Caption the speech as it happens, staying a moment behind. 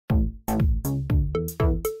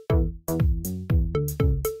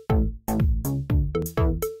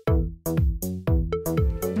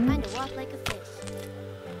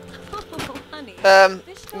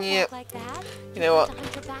Yeah. You know what?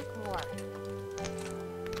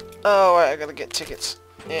 Oh, right, I gotta get tickets.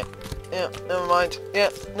 Yeah. Yeah, never mind. Yeah,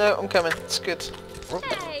 no, I'm coming. It's good.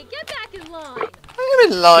 Hey, get back in line.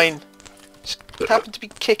 I'm in line. Just happen to be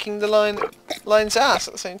kicking the line's ass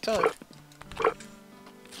at the same time.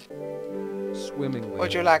 Swimming.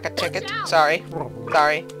 Would you like a ticket? Sorry.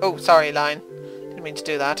 Sorry. Oh, sorry, line. Didn't mean to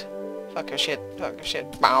do that. Fuck your shit. Fuck your shit.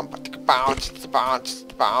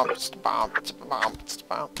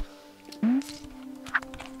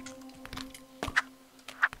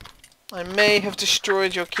 I may have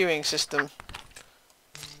destroyed your queuing system.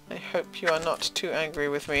 I hope you are not too angry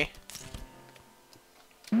with me.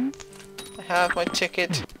 I have my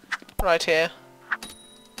ticket right here.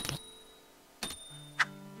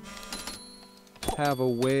 Have a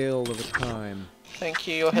whale of a time. Thank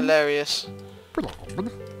you, you're hilarious.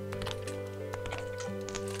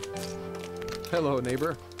 Hello,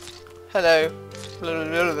 neighbor. Hello.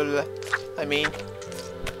 I mean,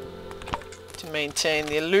 to maintain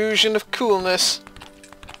the illusion of coolness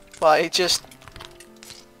by just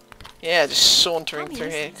sauntering through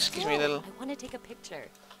here. Excuse me, little. I want to take a picture.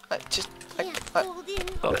 Hold in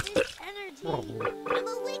this energy. I'm a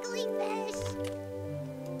wiggly fish.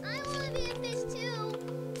 I want to be a fish too.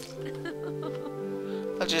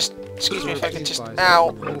 I'll just, excuse me if I could just,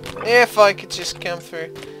 ow, if I could just come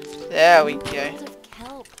through. There we go.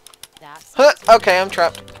 Huh, okay, I'm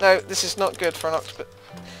trapped. No, this is not good for an octopus.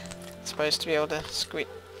 It's supposed to be able to squeak.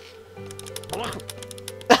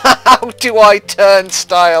 How do I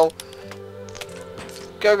turnstile?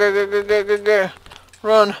 Go, go, go, go, go, go, go.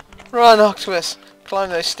 Run, run, octopus. Climb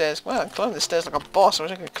those stairs. Wow, I climbed the stairs like a boss. I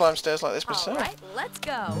wish I could climb stairs like this myself. Alright, let's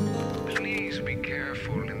go. Please be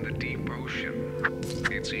careful in the deep ocean.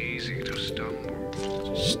 It's easy to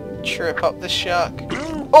stumble. Just trip up the shark.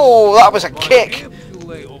 Oh, that was a kick! I'm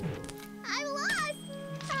lost.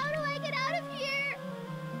 How do I get out of here?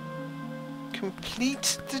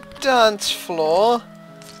 Complete the dance floor.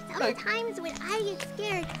 Sometimes when I get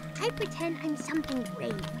scared, I pretend I'm something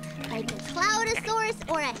brave, like a cloudosaurus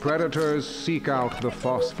or a... Predators seek out the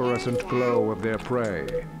phosphorescent glow of their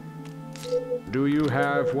prey. Do you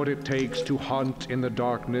have what it takes to hunt in the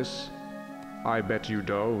darkness? I bet you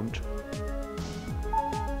don't.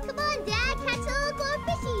 Come on, Dad, catch a little glow of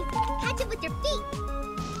fishies. Catch it with your feet.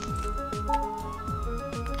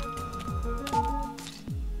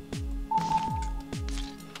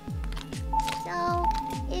 So,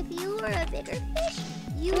 if you were a bigger fish,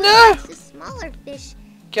 you would catch the smaller fish.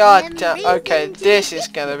 God damn. Okay, this is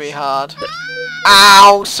gonna be hard.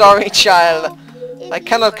 Ow! Sorry, child. I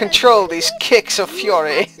cannot control these kicks of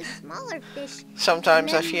fury.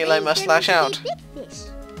 Sometimes I feel I must lash out.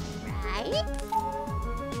 Right?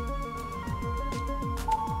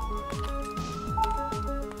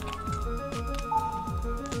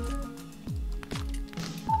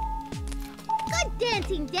 Good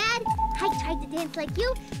dancing, Dad. I tried to dance like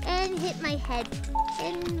you and hit my head.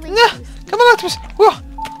 And No! Come on, Octopus! Whoa!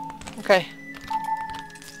 Okay.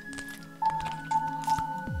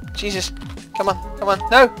 Jesus. Come on, come on.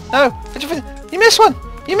 No! No! You missed one!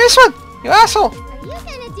 You missed one! You asshole! Are you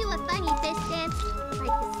gonna do a funny fish dance?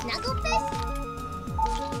 Like the snuggle fish?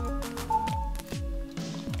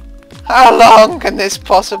 How long can this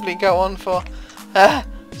possibly go on for?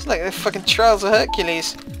 It's like the fucking Trials of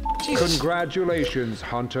Hercules. Jesus. Congratulations,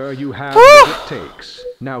 Hunter. You have what it takes.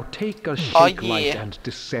 Now take a shake light and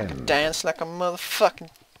descend. Dance like a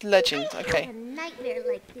motherfucking legend. Okay.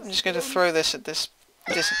 I'm just going to throw this at this.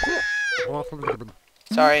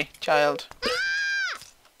 Sorry, child.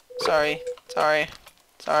 Sorry. Sorry.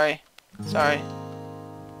 Sorry. Sorry.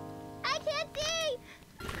 I can't see!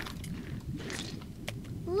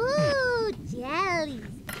 Ooh, jellies.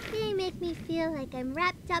 They make me feel like I'm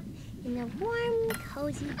wrapped up in a warm,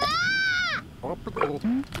 cozy... Ah!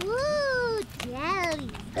 Ooh,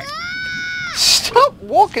 jellies. Ah! Stop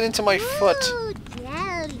walking into my foot. Ooh,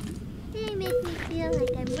 jellies. They make me feel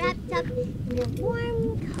like I'm wrapped up in a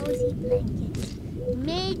warm, cozy blanket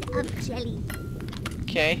made of jelly.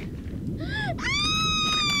 Okay. Ah!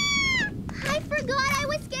 I forgot I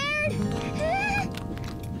was scared.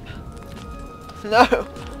 No.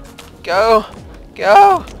 Go.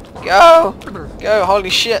 Go. Go. Go. Holy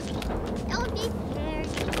shit. Don't be scared.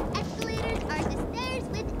 Escalators are the stairs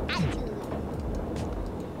with attitude.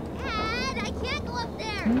 Dad, I can't go up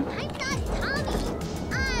there. I'm not Tommy.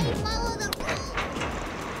 I follow the rules.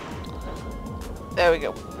 There we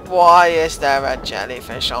go. Why is there a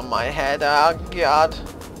jellyfish on my head? Oh god.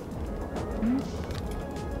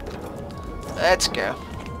 Let's go.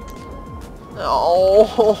 Oh,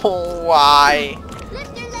 why?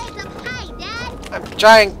 Lift your legs up high, Dad. I'm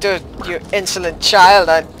trying to, you insolent child.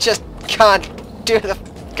 I just can't do the...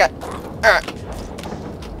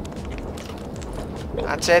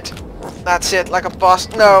 That's it. That's it, like a boss.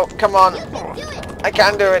 No, come on. I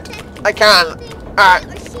can do it. I can.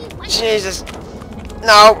 Jesus.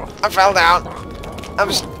 No, I fell down. I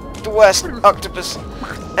was the worst octopus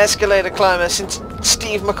escalator climber since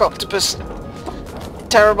Steve McOctopus.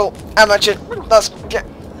 Terrible amateur. Let's get...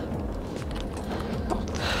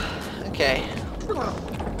 Okay.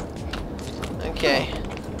 Okay.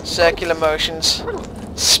 Circular motions.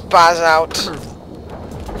 Spaz out.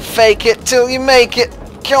 Fake it till you make it.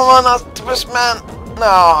 Come on, octopus man.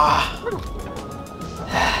 No.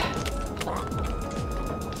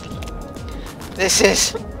 This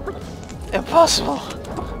is impossible.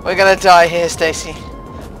 We're gonna die here, Stacy.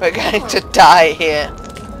 We're going to die here.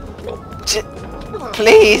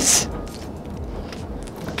 Please.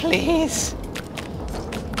 Please.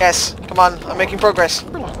 Yes, come on. I'm making progress.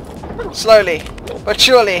 Slowly, but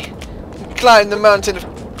surely. Climb the mountain of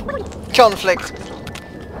conflict.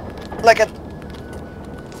 Like a...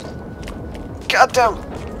 Goddamn.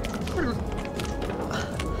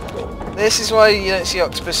 This is why you don't see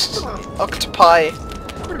octopi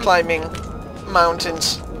climbing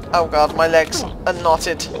mountains. Oh god, my legs are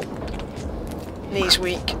knotted. Knees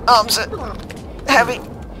weak. Arms are heavy.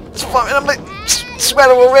 It's fine. I'm like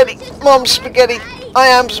sweater already. Mom's spaghetti. I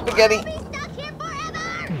am spaghetti.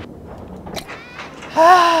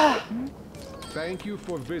 Thank you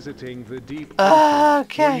for visiting the deep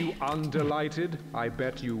okay. Were you undelighted? I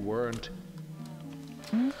bet you weren't.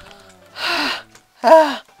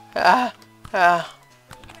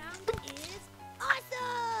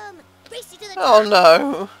 Oh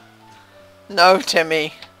no. No,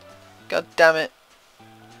 Timmy. God damn it.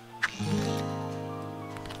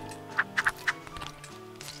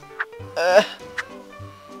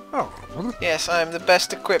 Yes, I am the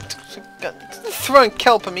best equipped. Throwing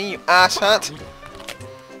kelp at me, you asshat.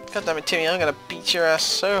 God damn it, Timmy, I'm gonna beat your ass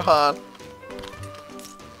so hard.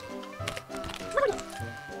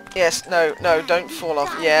 Yes, no, no, don't fall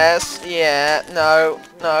off. Yes, yeah, no,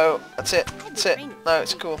 no. That's it, that's it. No,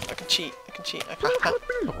 it's cool. I can cheat, I can cheat.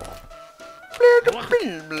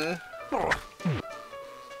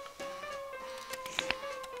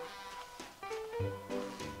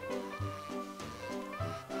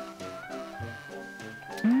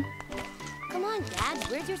 Come on, Dad.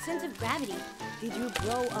 Where's your sense of gravity? Did you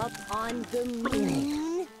grow up on the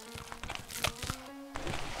moon?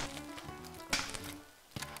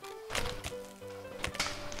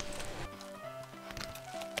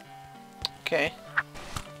 Okay.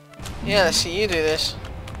 Yeah, let's see you do this.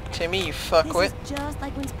 Timmy, you fuckwit. This is just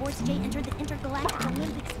like when Sports J entered the Intergalactic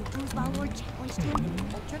Olympics and Foosball Lord challenged him in the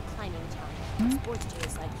Ultra Climbing Challenge. Sports J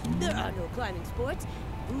is like, there are no climbing sports.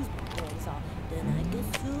 Foosball Lord is all, then I guess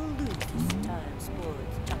you'll lose this time,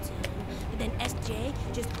 Sports Johnson. And then SJ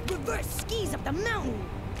just reverse skis up the mountain.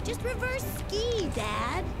 Just reverse ski,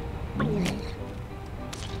 Dad.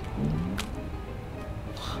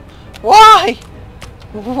 Why?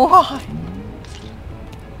 Why?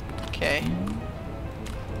 Okay.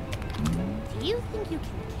 Do you think you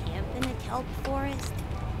can camp in a kelp forest?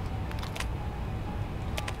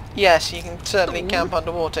 Yes, you can certainly camp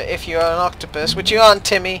underwater if you are an octopus, which you aren't,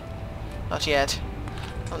 Timmy. Not yet.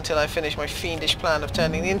 Until I finish my fiendish plan of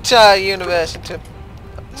turning the entire universe into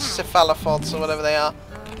cephalopods or whatever they are.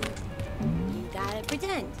 You gotta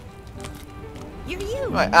pretend. You're you.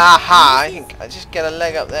 Right, aha! I think I just get a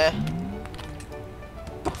leg up there.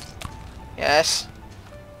 Yes.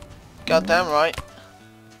 Goddamn right.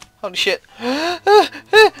 Holy shit. No!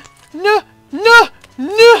 No!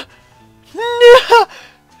 No! No!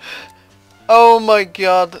 Oh my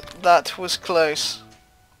god, that was close.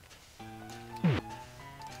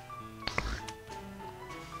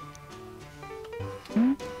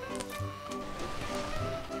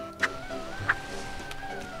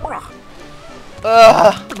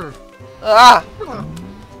 Ah!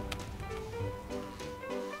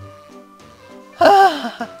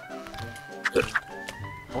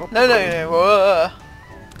 No, no, no. Whoa.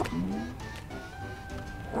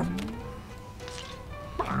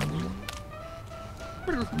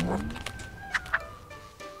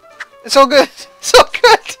 It's all good. It's all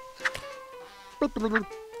good.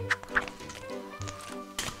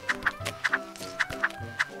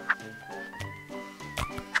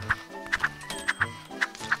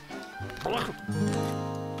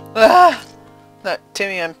 Ah! No,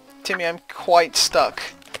 Timmy, I'm quite stuck.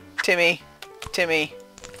 Timmy, Timmy,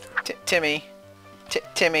 Timmy,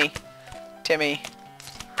 Timmy, Timmy,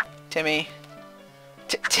 Timmy,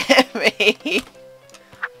 Timmy,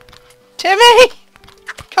 Timmy,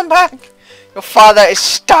 come back! Your father is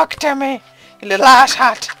stuck to me! You little ass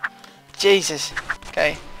hat! Jesus.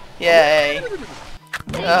 Okay. Yay.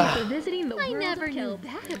 Thank you for visiting the I world never of knew kelp.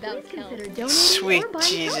 that About kelp. Consider donating Sweet or buying kelp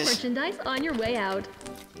Jesus. merchandise on your way out.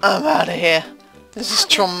 I'm out of here. This is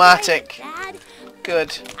traumatic. Dad,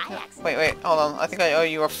 Good. Wait, hold on. I think I owe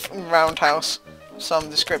you a roundhouse of some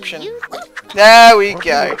description. There we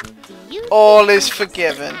go. All is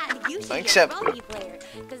forgiven. Dad, you should get Except... a rugby player,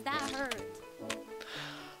 'cause that hurt.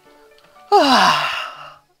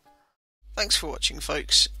 Thanks for watching,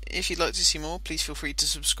 folks. If you'd like to see more, please feel free to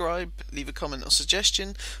subscribe, leave a comment or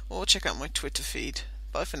suggestion, or check out my Twitter feed.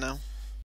 Bye for now.